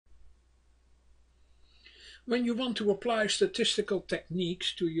When you want to apply statistical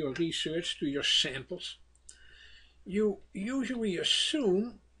techniques to your research, to your samples, you usually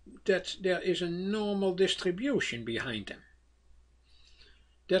assume that there is a normal distribution behind them.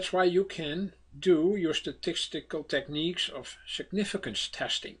 That's why you can do your statistical techniques of significance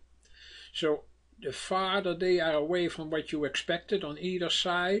testing. So the farther they are away from what you expected on either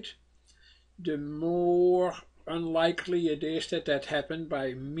side, the more unlikely it is that that happened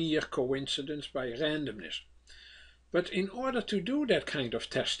by mere coincidence, by randomness. But in order to do that kind of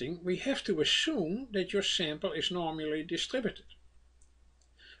testing, we have to assume that your sample is normally distributed.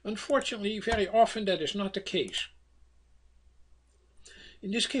 Unfortunately, very often that is not the case.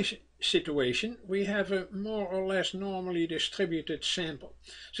 In this case situation, we have a more or less normally distributed sample.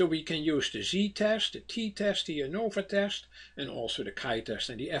 So we can use the z-test, the t-test, the ANOVA test, and also the chi-test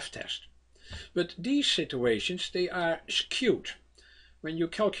and the f-test. But these situations, they are skewed. When you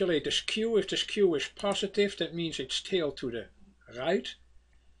calculate the skew, if the skew is positive, that means it's tailed to the right.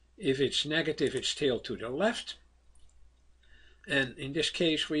 If it's negative, it's tailed to the left. And in this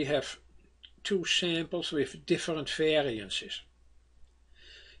case, we have two samples with different variances.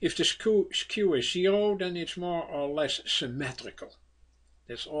 If the skew is 0, then it's more or less symmetrical.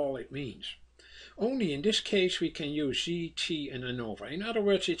 That's all it means. Only in this case we can use z, t, and ANOVA. In other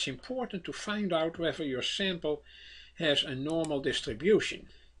words, it's important to find out whether your sample has a normal distribution.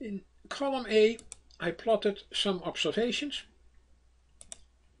 In column A, I plotted some observations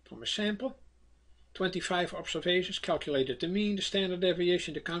from a sample. 25 observations, calculated the mean, the standard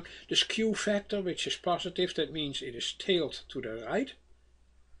deviation, the count, the skew factor, which is positive, that means it is tailed to the right.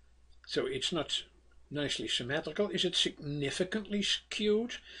 So it's not nicely symmetrical. Is it significantly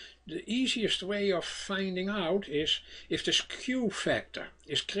skewed? The easiest way of finding out is if the skew factor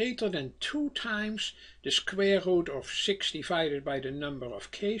is greater than 2 times the square root of 6 divided by the number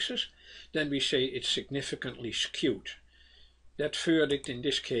of cases, then we say it's significantly skewed. That verdict in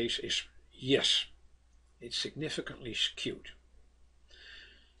this case is yes, it's significantly skewed.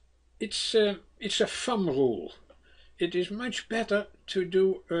 It's a thumb rule. It is much better to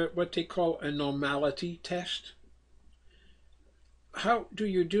do what they call a normality test. How do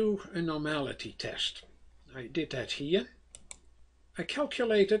you do a normality test? I did that here. I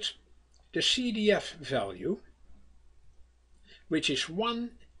calculated the CDF value, which is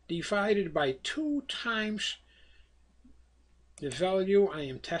 1 divided by 2 times the value I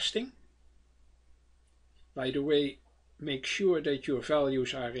am testing. By the way, make sure that your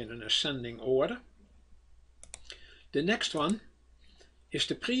values are in an ascending order. The next one is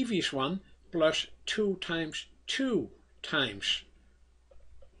the previous one plus 2 times 2 times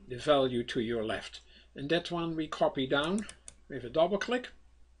the value to your left. And that one we copy down with a double click.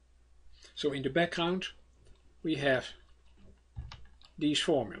 So in the background we have these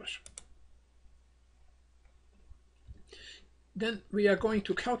formulas. Then we are going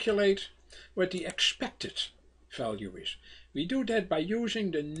to calculate what the expected value is. We do that by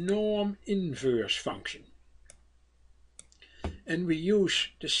using the norm inverse function. And we use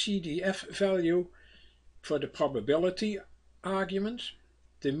the CDF value for the probability argument.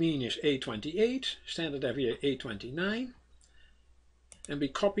 The mean is A28, standard deviation A29. And we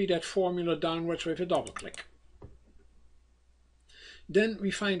copy that formula downwards with a double click. Then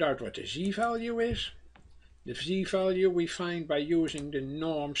we find out what the z-value is. The z-value we find by using the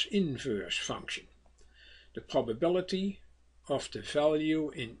norm's inverse function. The probability of the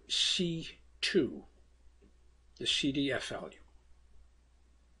value in C2, the CDF value.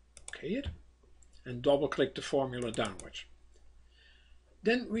 Okay, and double click the formula downwards.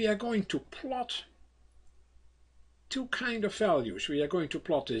 Then we are going to plot two kind of values. We are going to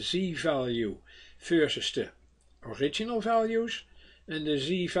plot the z-value versus the original values and the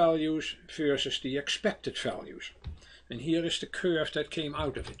z-values versus the expected values. And here is the curve that came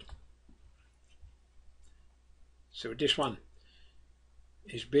out of it. So this one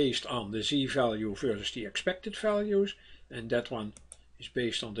is based on the z-value versus the expected values, and that one is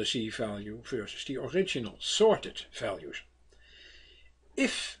based on the z-value versus the original sorted values.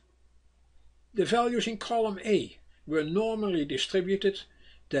 If the values in column A were normally distributed,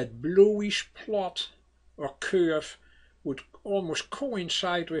 that bluish plot or curve would almost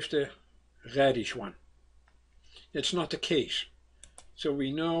coincide with the reddish one. That's not the case. So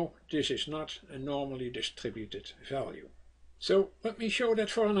we know this is not a normally distributed value. So let me show that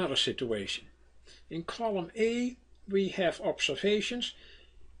for another situation. In column A we have observations.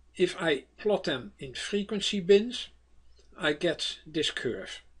 If I plot them in frequency bins, I get this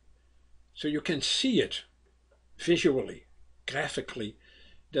curve. So you can see it visually, graphically,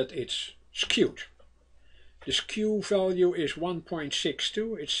 that it's skewed. The skew value is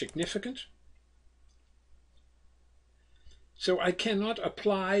 1.62, it's significant. So I cannot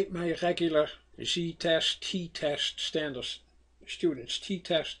apply my regular z-test, t-test, standard students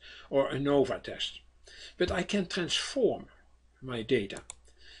t-test, or ANOVA test. But I can transform my data.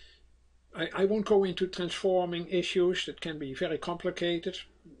 I won't go into transforming issues, that can be very complicated.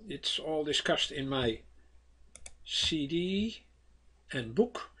 It's all discussed in my CD and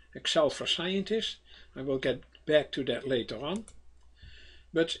book, Excel for Scientists. I will get back to that later on.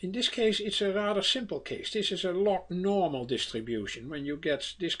 But in this case, it's a rather simple case. This is a log normal distribution. When you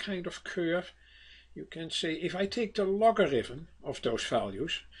get this kind of curve, you can say, if I take the logarithm of those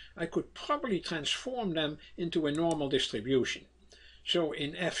values, I could probably transform them into a normal distribution. So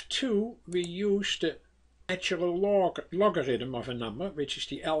in F2, we use the natural logarithm of a number, which is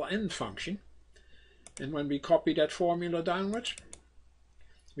the ln function. And when we copy that formula downwards,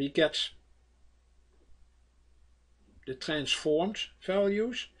 we get the transformed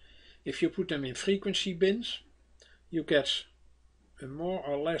values. If you put them in frequency bins, you get a more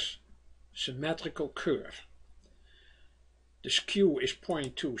or less symmetrical curve. The skew is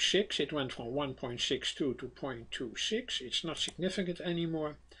 0.26, it went from 1.62 to 0.26, it's not significant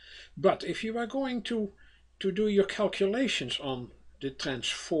anymore. But if you are going to do your calculations on the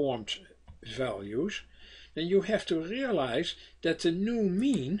transformed values, then you have to realize that the new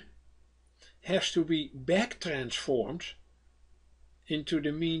mean has to be back transformed into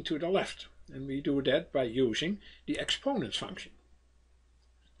the mean to the left. And we do that by using the exponents function.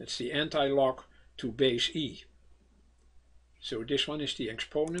 That's the anti-log to base e. So this one is the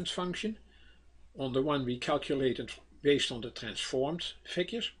exponents function on the one we calculated based on the transformed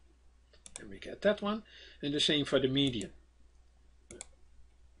figures. And we get that one. And the same for the median.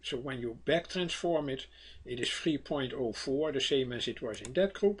 So when you back transform it, it is 3.04, the same as it was in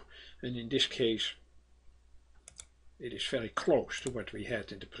that group. And in this case, it is very close to what we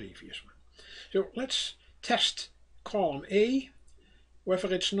had in the previous one. So let's test column A,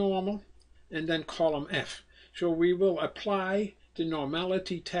 whether it's normal, and then column F. So we will apply the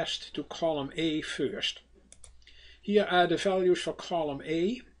normality test to column A first. Here are the values for column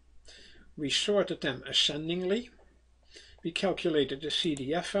A. We sorted them ascendingly. We calculated the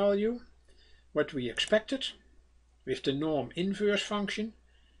CDF value, what we expected, with the norm inverse function,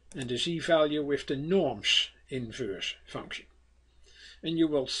 and the z-value with the norms inverse function. And you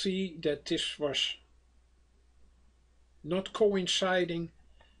will see that this was not coinciding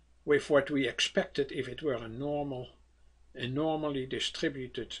with what we expected if it were a normally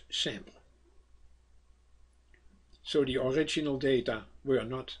distributed sample. So the original data were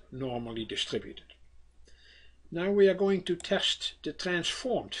not normally distributed. Now we are going to test the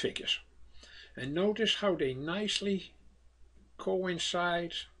transformed figures. And notice how they nicely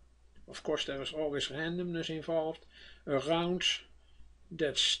coincide. Of course, there is always randomness involved around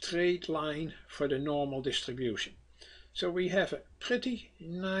that straight line for the normal distribution. So we have a pretty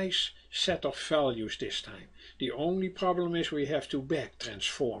nice set of values this time. The only problem is we have to back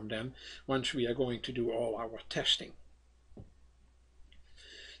transform them once we are going to do all our testing.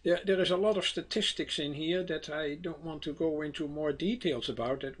 There is a lot of statistics in here that I don't want to go into more details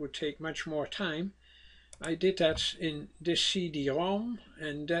about. That would take much more time. I did that in this CD-ROM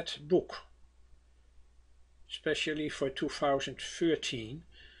and that book, especially for 2013.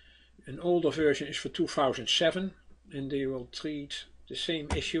 An older version is for 2007, and they will treat the same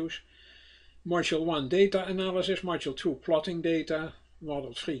issues. Module 1 data analysis, Module 2 plotting data,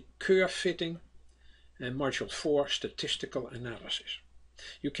 Module 3 curve fitting, and Module 4 statistical analysis.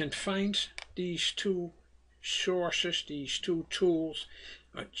 You can find these two sources, these two tools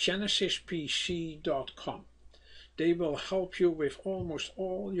at genesispc.com. They will help you with almost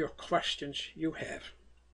all your questions you have.